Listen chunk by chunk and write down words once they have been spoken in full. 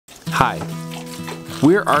Hi,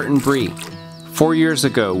 we're Art and Bree. 4 years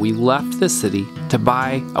ago, we left the city to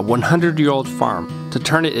buy a 100-year-old farm to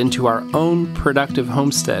turn it into our own productive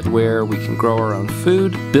homestead where we can grow our own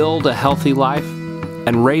food, build a healthy life,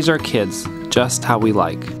 and raise our kids just how we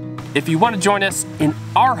like. If you want to join us in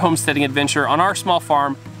our homesteading adventure on our small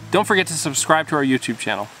farm, don't forget to subscribe to our YouTube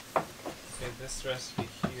channel. Okay, this recipe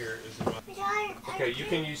here is about... Okay, you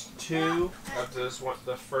can use 2 of those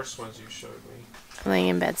the first ones you showed me. Laying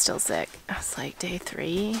in bed still sick. I was like day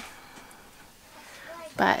 3.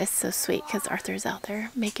 But it's so sweet because Arthur's out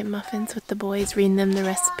there making muffins with the boys, reading them the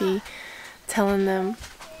recipe, telling them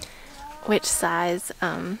which size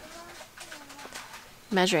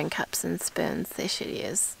measuring cups and spoons they should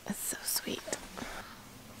use. It's so sweet.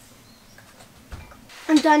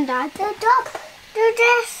 I'm done that. Do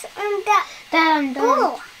this and that. Then I'm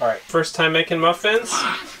done. Alright, first time making muffins?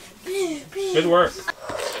 Good work.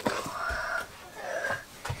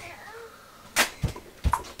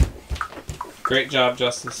 Great job,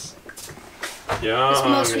 Justice.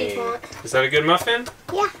 Yummy. Is that a good muffin?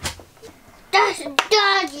 Yeah. That's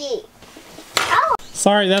doggy. Oh.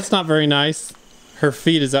 Sorry, that's not very nice. Her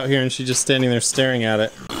feet is out here and she's just standing there staring at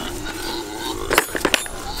it.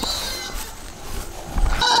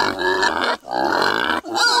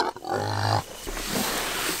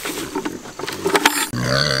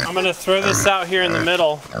 I'm gonna throw this out here in the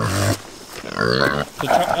middle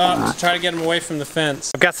to try to get him away from the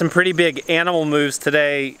fence. I've got some pretty big animal moves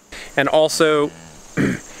today, and also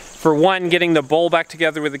for one, getting the bowl back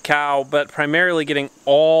together with the cow, but primarily getting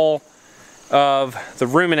all of the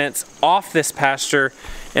ruminants off this pasture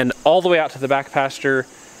and all the way out to the back pasture,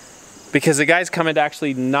 because the guy's coming to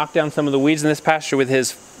actually knock down some of the weeds in this pasture with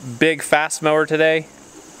his big fast mower today.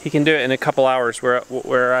 He can do it in a couple hours,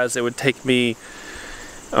 whereas it would take me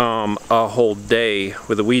a whole day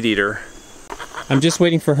with a weed eater. I'm just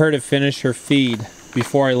waiting for her to finish her feed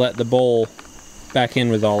before I let the bowl back in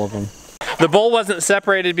with all of them. The bowl wasn't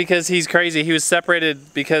separated because he's crazy. He was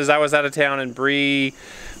separated because I was out of town and Bree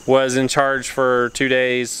was in charge for 2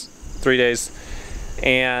 days, 3 days,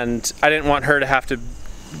 and I didn't want her to have to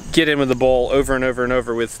get in with the bowl over and over and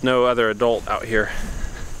over with no other adult out here.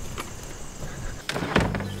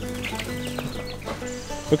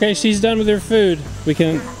 Okay, she's done with her food. We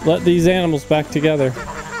can let these animals back together.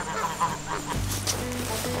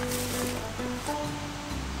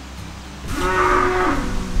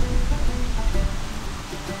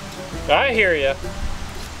 I hear you.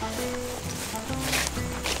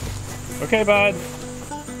 Okay, bud.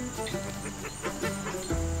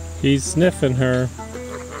 He's sniffing her.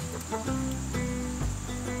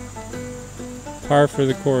 Par for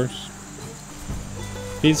the course.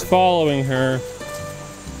 He's following her.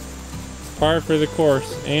 Par for the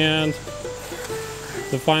course. And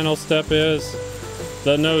the final step is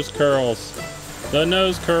the nose curls. The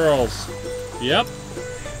nose curls. Yep.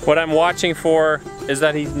 What I'm watching for is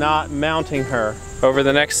that he's not mounting her over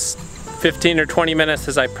the next 15 or 20 minutes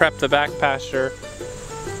as I prep the back pasture,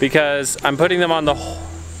 because I'm putting them on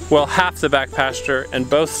half the back pasture, and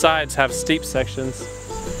both sides have steep sections.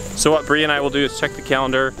 So what Bree and I will do is check the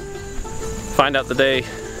calendar, find out the day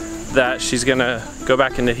that she's gonna go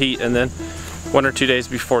back into heat, and then 1 or 2 days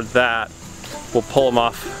before that we'll pull them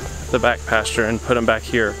off the back pasture and put them back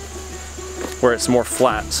here where it's more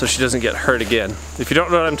flat so she doesn't get hurt again. If you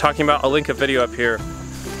don't know what I'm talking about, I'll link a video up here.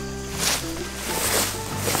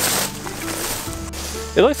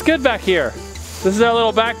 It looks good back here. This is our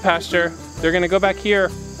little back pasture. They're gonna go back here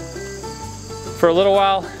for a little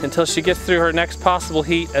while until she gets through her next possible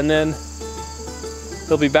heat, and then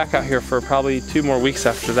they'll be back out here for probably 2 more weeks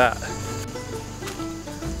after that.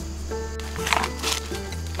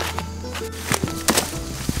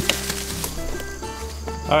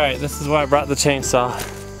 Alright, this is why I brought the chainsaw.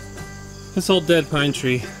 This old dead pine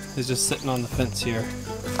tree is just sitting on the fence here.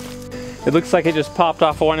 It looks like it just popped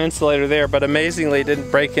off one insulator there, but amazingly it didn't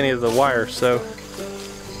break any of the wires, so.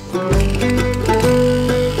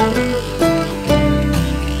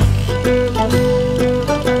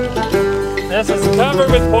 This is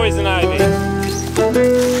covered with poison ivy.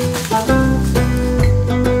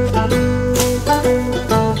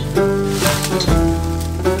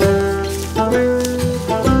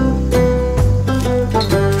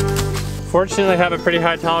 Fortunately, I have a pretty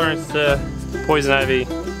high tolerance to poison ivy.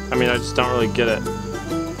 I mean, I just don't really get it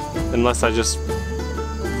unless I just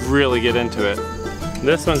really get into it.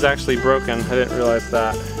 This one's actually broken. I didn't realize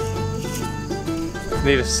that. I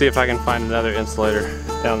need to see if I can find another insulator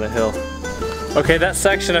down the hill. Okay, that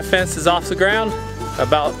section of fence is off the ground,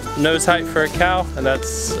 about nose height for a cow, and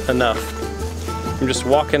that's enough. I'm just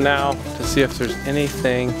walking now to see if there's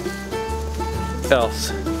anything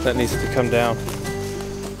else. that needs to come down.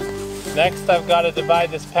 Next, I've got to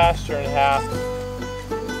divide this pasture in half.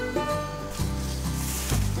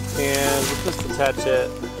 And we'll just attach it.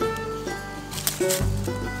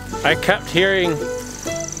 I kept hearing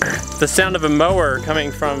the sound of a mower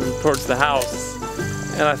coming from towards the house.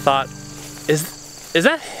 And I thought, is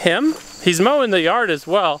that him? He's mowing the yard as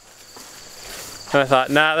well. And I thought,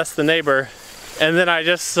 nah, that's the neighbor. And then I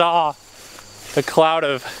just saw a cloud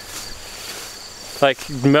of like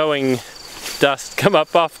mowing dust come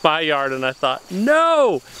up off my yard, and I thought,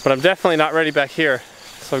 no! But I'm definitely not ready back here.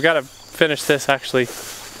 So I've got to finish this actually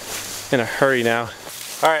in a hurry now.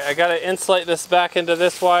 Alright, I got to insulate this back into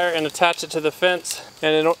this wire and attach it to the fence.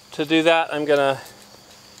 And to do that, I'm gonna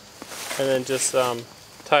and then just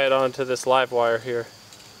tie it onto this live wire here.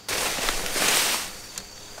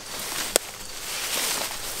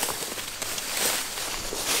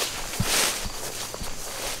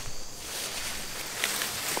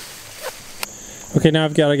 Okay, now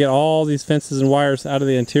I've got to get all these fences and wires out of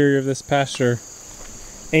the interior of this pasture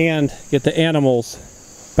and get the animals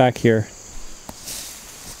back here.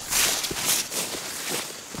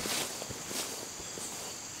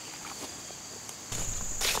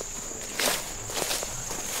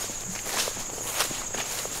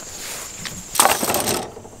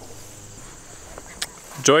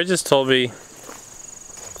 Joy just told me,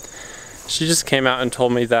 she just came out and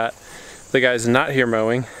told me that the guy's not here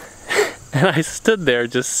mowing. And I stood there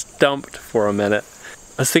just stumped for a minute.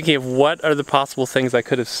 I was thinking of what are the possible things I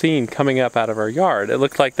could have seen coming up out of our yard. It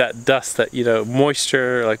looked like that dust that, you know,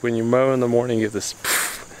 moisture, like when you mow in the morning, you have this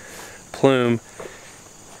plume.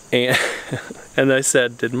 And I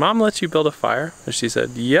said, did Mom let you build a fire? And she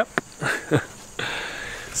said, yep.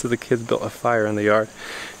 So the kids built a fire in the yard.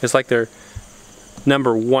 It's like their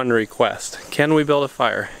 #1 request. Can we build a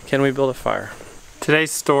fire? Can we build a fire?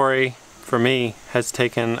 Today's story for me has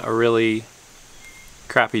taken a really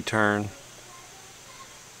crappy turn.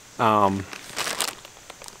 The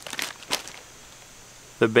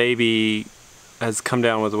baby has come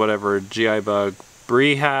down with whatever GI bug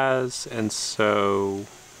Bree has, and so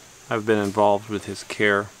I've been involved with his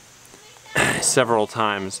care several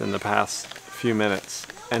times in the past few minutes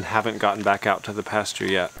and haven't gotten back out to the pasture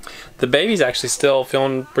yet. The baby's actually still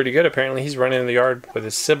feeling pretty good. Apparently he's running in the yard with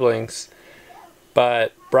his siblings,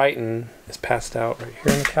 but Brighton is passed out right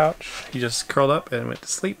here on the couch. He just curled up and went to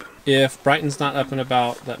sleep. If Brighton's not up and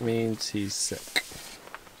about, that means he's sick.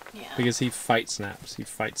 Yeah. Because he fights naps. He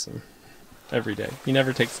fights them every day. He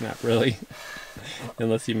never takes a nap, really,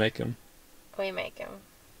 unless you make him. We make him.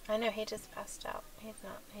 I know he just passed out. He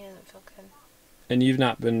doesn't feel good. And you've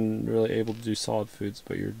not been really able to do solid foods,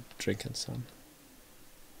 but you're drinking some.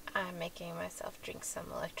 I'm making myself drink some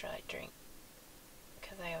electrolyte drink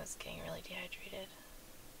because I was getting really dehydrated,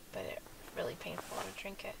 but it's really painful to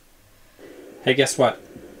drink it. Hey, guess what?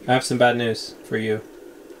 I have some bad news for you.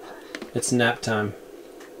 It's nap time.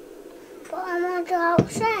 But I want to go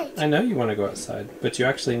outside. I know you want to go outside, but you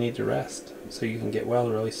actually need to rest so you can get well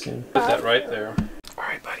really soon. Put that right there.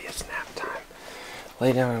 Alright, buddy, it's nap time.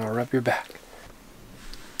 Lay down and I'll rub your back.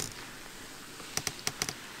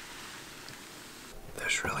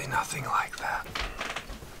 There's really nothing like that.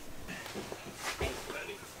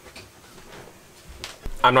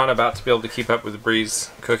 I'm not about to be able to keep up with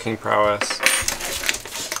Bree's cooking prowess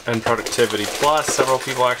and productivity. Plus, several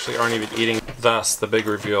people actually aren't even eating. Thus, the big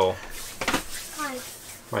reveal. Hi.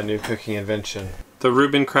 My new cooking invention. The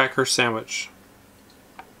Reuben cracker sandwich.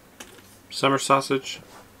 Summer sausage,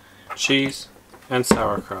 cheese, and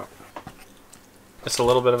sauerkraut. It's a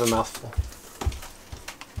little bit of a mouthful,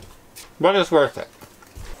 but it's worth it.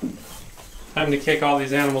 Time to kick all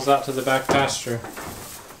these animals out to the back pasture.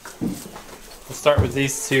 Let's start with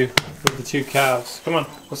these two, with the 2 calves. Come on,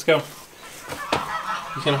 let's go.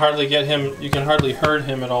 You can hardly get him, you can hardly herd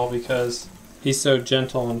him at all because he's so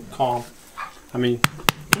gentle and calm. I mean,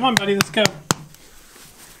 come on buddy, let's go.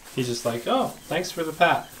 He's just like, oh, thanks for the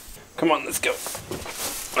pat. Come on, let's go.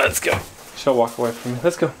 Let's go. She'll walk away from me.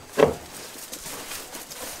 Let's go.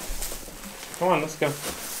 Come on, let's go.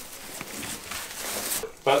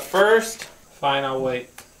 But first, fine, I'll wait.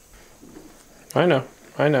 I know,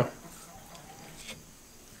 I know.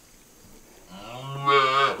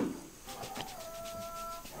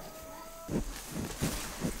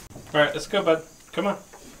 Alright, let's go, bud. Come on.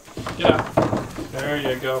 Get out. There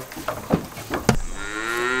you go.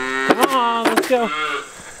 Come on, let's go.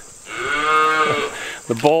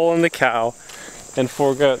 The bull and the cow and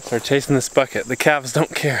 4 goats are chasing this bucket. The calves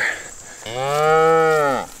don't care.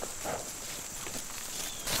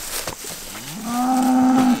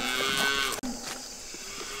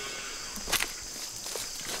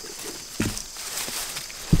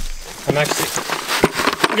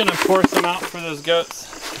 I'm gonna pour some out for those goats.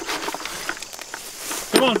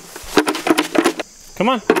 Come on. Come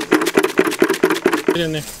on. Get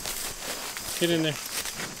in there. Get in there.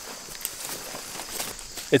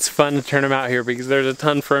 It's fun to turn them out here because there's a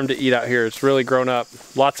ton for them to eat out here. It's really grown up.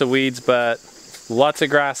 Lots of weeds, but lots of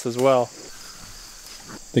grass as well.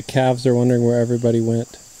 The calves are wondering where everybody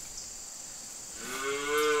went.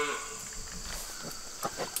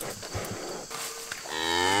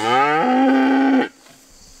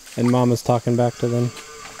 And Mama's talking back to them.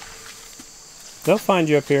 They'll find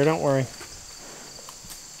you up here, don't worry.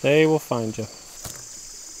 They will find you.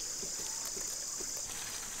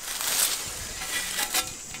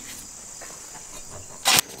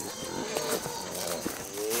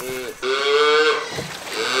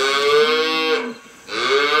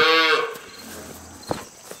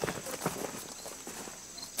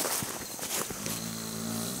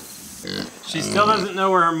 She still doesn't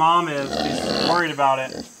know where her mom is. She's worried about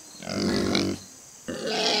it.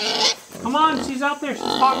 Come on, she's out there. She's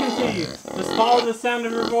talking to you. Just follow the sound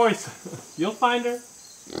of her voice. You'll find her.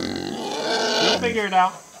 You'll figure it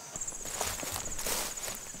out.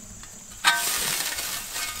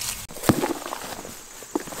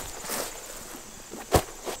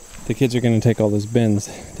 The kids are going to take all those bins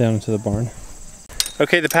down into the barn.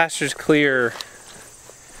 Okay, the pasture's clear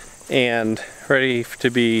and ready to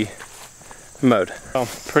be mowed. Oh,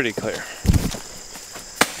 pretty clear.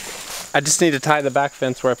 I just need to tie the back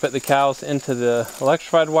fence where I put the cows into the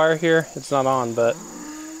electrified wire here. It's not on, but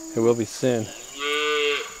it will be soon.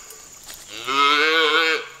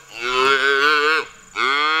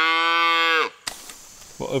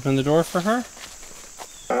 We'll open the door for her.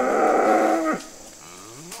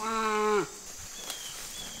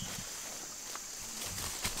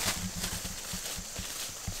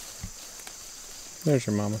 There's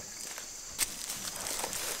your mama.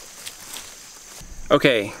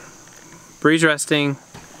 Okay, Bree's resting,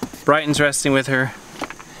 Brighton's resting with her,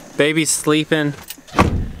 baby's sleeping,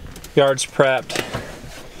 yard's prepped.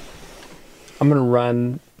 I'm gonna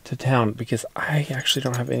run to town because I actually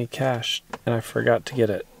don't have any cash and I forgot to get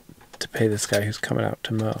it to pay this guy who's coming out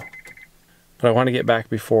to mow. But I want to get back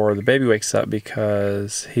before the baby wakes up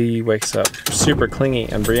because he wakes up super clingy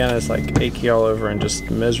and Brianna's like achy all over and just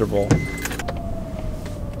miserable.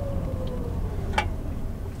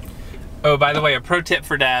 Oh, by the way, a pro tip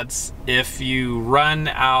for dads, if you run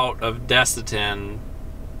out of Desitin,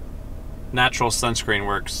 natural sunscreen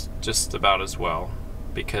works just about as well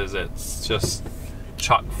because it's just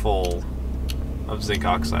chock full of zinc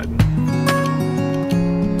oxide.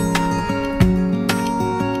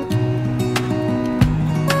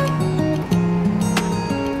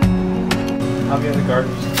 How the other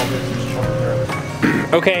garden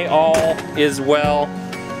just okay, all is well.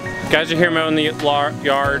 Guys are here mowing the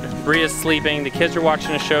yard. Bree is sleeping. The kids are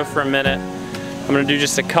watching a show for a minute. I'm gonna do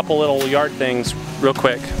just a couple little yard things real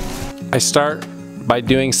quick. I start by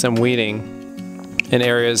doing some weeding in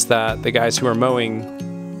areas that the guys who are mowing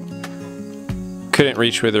couldn't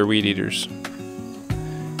reach with their weed eaters.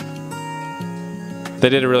 They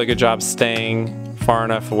did a really good job staying far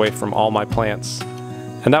enough away from all my plants.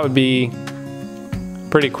 And that would be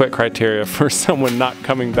pretty quick criteria for someone not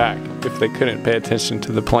coming back if they couldn't pay attention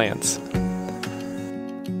to the plants.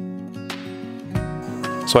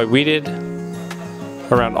 So I weeded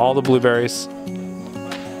around all the blueberries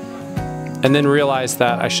and then realized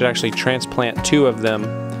that I should actually transplant 2 of them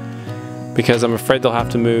because I'm afraid they'll have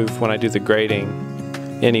to move when I do the grading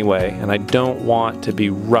anyway, and I don't want to be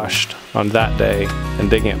rushed on that day and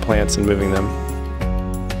digging at plants and moving them.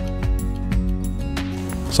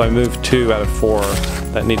 So I moved 2 out of 4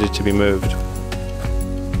 that needed to be moved.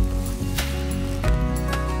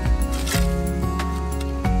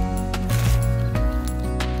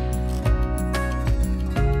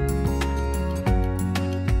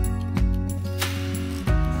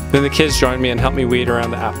 Then the kids joined me and helped me weed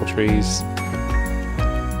around the apple trees.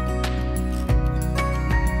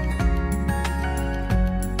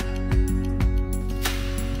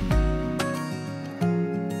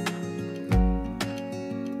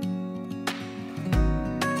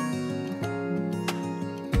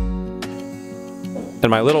 And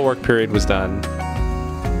my little work period was done.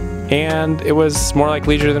 And it was more like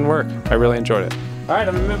leisure than work. I really enjoyed it. All right,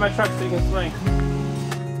 I'm gonna move my truck so you can swing.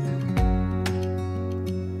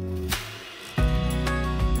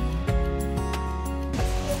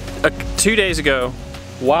 2 days ago,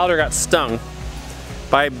 Wilder got stung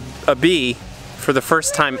by a bee for the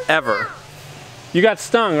first time ever. You got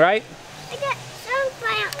stung, right? I got stung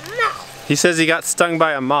by a moth. He says he got stung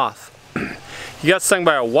by a moth. He got stung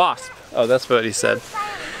by a wasp. Oh, that's what he said.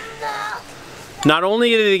 Not only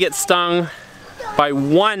did he get stung by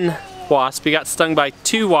one wasp, he got stung by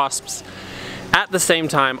 2 wasps at the same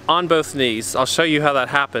time on both knees. I'll show you how that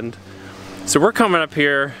happened. So we're coming up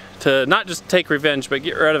here to not just take revenge, but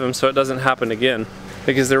get rid of them so it doesn't happen again.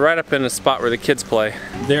 Because they're right up in a spot where the kids play.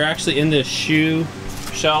 They're actually in this shoe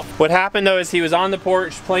shelf. What happened though is he was on the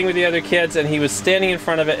porch playing with the other kids and he was standing in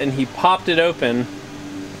front of it and he popped it open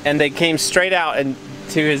and they came straight out and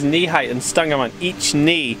to his knee height and stung him on each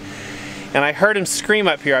knee. And I heard him scream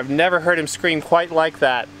up here. I've never heard him scream quite like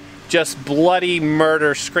that. Just bloody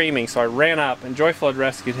murder screaming. So I ran up and Joyful had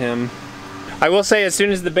rescued him. I will say as soon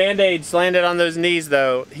as the Band-Aids landed on those knees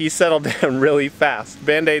though, he settled down really fast.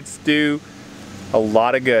 Band-Aids do a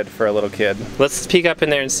lot of good for a little kid. Let's peek up in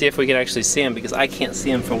there and see if we can actually see him because I can't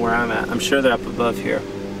see him from where I'm at. I'm sure they're up above here.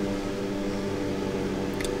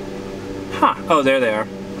 Huh, oh there they are.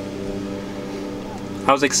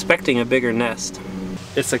 I was expecting a bigger nest.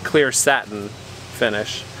 It's a clear satin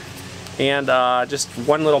finish. And just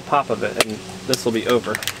one little pop of it and this will be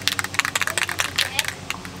over.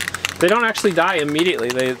 They don't actually die immediately.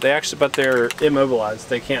 They actually, but they're immobilized.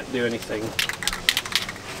 They can't do anything.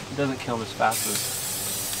 It doesn't kill them as fast as.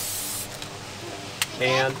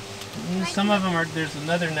 And some of them are, there's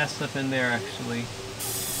another nest up in there actually.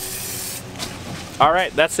 All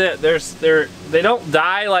right, that's it. They don't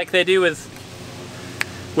die like they do with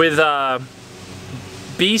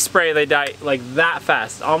bee spray. They die like that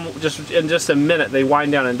fast. Just in just a minute they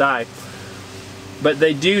wind down and die. But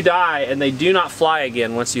they do die and they do not fly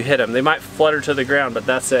again once you hit them. They might flutter to the ground, but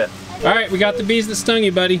that's it. All right, we got the bees that stung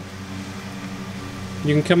you, buddy.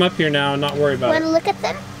 You can come up here now and not worry about it. Want to look at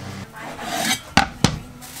them?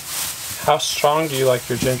 How strong do you like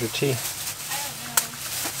your ginger tea?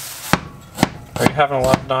 Are you having a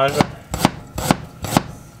lot of nausea?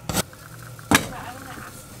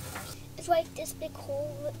 It's like this big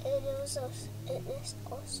hole and it was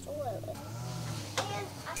all stored.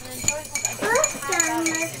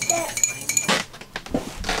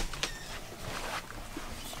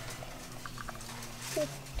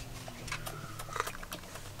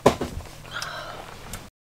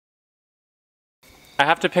 I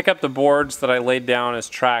have to pick up the boards that I laid down as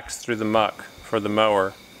tracks through the muck for the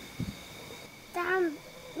mower.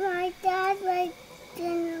 My dad right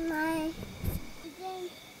in my...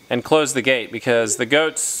 And close the gate because the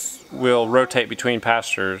goats will rotate between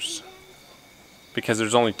pastures because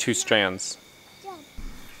there's only 2 strands.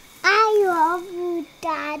 I love you,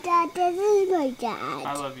 Dad. This is my dad.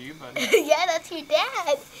 I love you, buddy. Yeah, that's your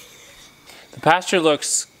dad. The pasture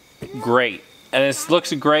looks great. And it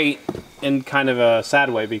looks great in kind of a sad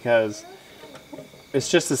way because it's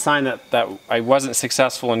just a sign that I wasn't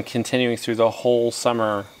successful in continuing through the whole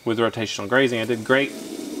summer with rotational grazing. I did great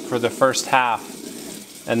for the first half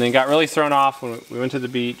and then got really thrown off when we went to the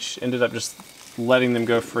beach, ended up just letting them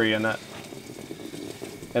go free and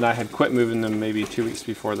I had quit moving them maybe 2 weeks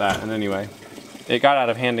before that. And anyway, it got out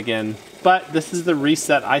of hand again. But this is the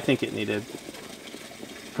reset I think it needed.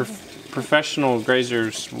 Professional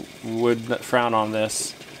grazers would frown on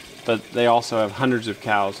this, but they also have hundreds of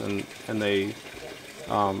cows and they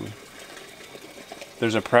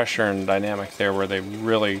there's a pressure and dynamic there where they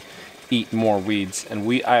really eat more weeds, and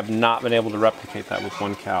I have not been able to replicate that with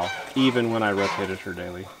one cow, even when I rotated her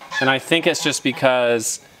daily. And I think it's just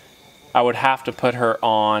because I would have to put her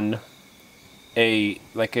on a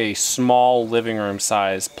small living room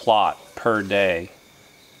size plot per day,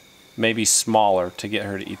 maybe smaller, to get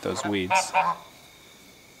her to eat those weeds.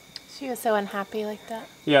 She was so unhappy like that.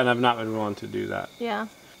 Yeah, and I've not been willing to do that. Yeah.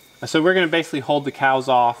 So we're going to basically hold the cows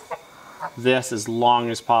off this as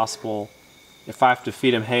long as possible. If I have to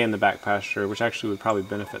feed them hay in the back pasture, which actually would probably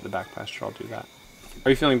benefit the back pasture, I'll do that.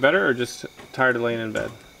 Are you feeling better or just tired of laying in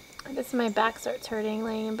bed? Just my back starts hurting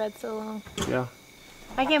laying in bed so long. Yeah.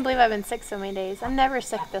 I can't believe I've been sick so many days. I'm never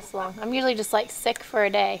sick this long. I'm usually just like sick for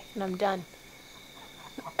a day and I'm done.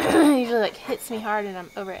 It usually like hits me hard and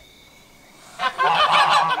I'm over it.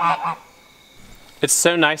 It's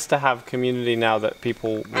so nice to have community now that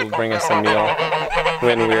people will bring us a meal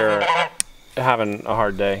when we're having a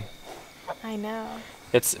hard day. I know.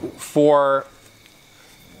 It's for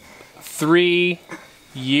 3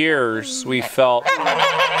 years we felt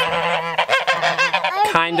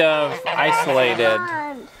kind of isolated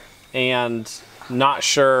and not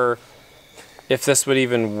sure if this would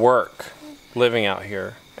even work living out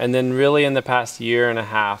here. And then really in the past year and a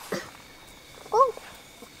half, Oh,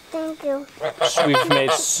 thank you. we've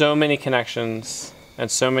made so many connections and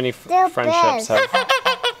so many friendships have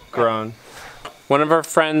grown. One of our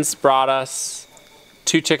friends brought us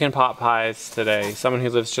 2 chicken pot pies today, someone who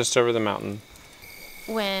lives just over the mountain.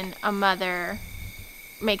 When a mother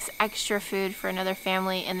makes extra food for another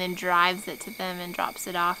family and then drives it to them and drops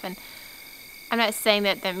it off. And I'm not saying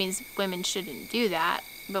that that means women shouldn't do that,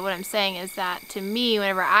 but what I'm saying is that to me,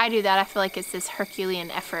 whenever I do that, I feel like it's this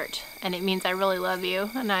Herculean effort, and it means I really love you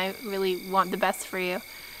and I really want the best for you.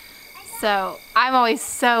 So I'm always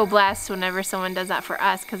so blessed whenever someone does that for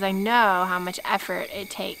us, because I know how much effort it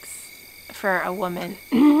takes for a woman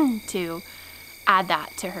to add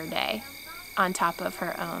that to her day on top of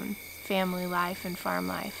her own family life and farm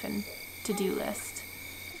life and to-do list.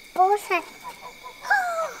 Bullshit.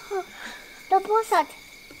 The bullshit.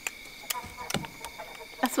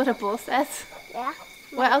 That's what a bull says. Yeah.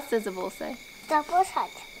 What else does a bull say? The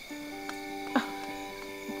bullshit.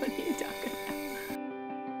 What are you talking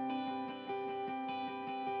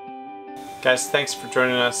about? Guys, thanks for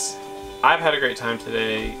joining us. I've had a great time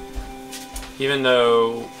today, even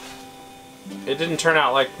though it didn't turn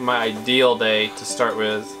out like my ideal day to start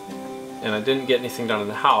with, and I didn't get anything done in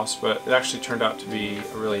the house, but it actually turned out to be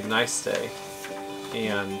a really nice day,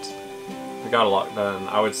 and we got a lot done,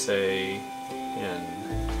 I would say, in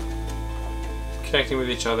connecting with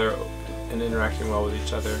each other and interacting well with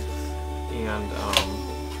each other, and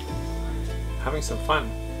having some fun,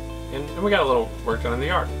 and we got a little work done in the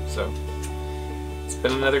yard. So it's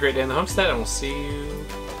been another great day in the homestead, and we'll see you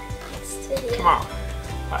tomorrow.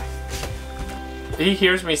 Bye. He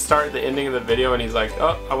hears me start the ending of the video and he's like,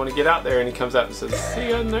 oh, I want to get out there, and he comes out and says, see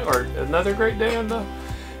you or another great day on the...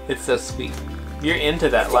 It's so sweet. You're into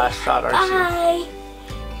that last shot, aren't you? Bye.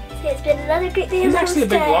 It's been another great day. He's actually a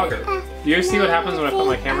big vlogger. Do you see what happens when I put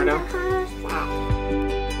my camera down?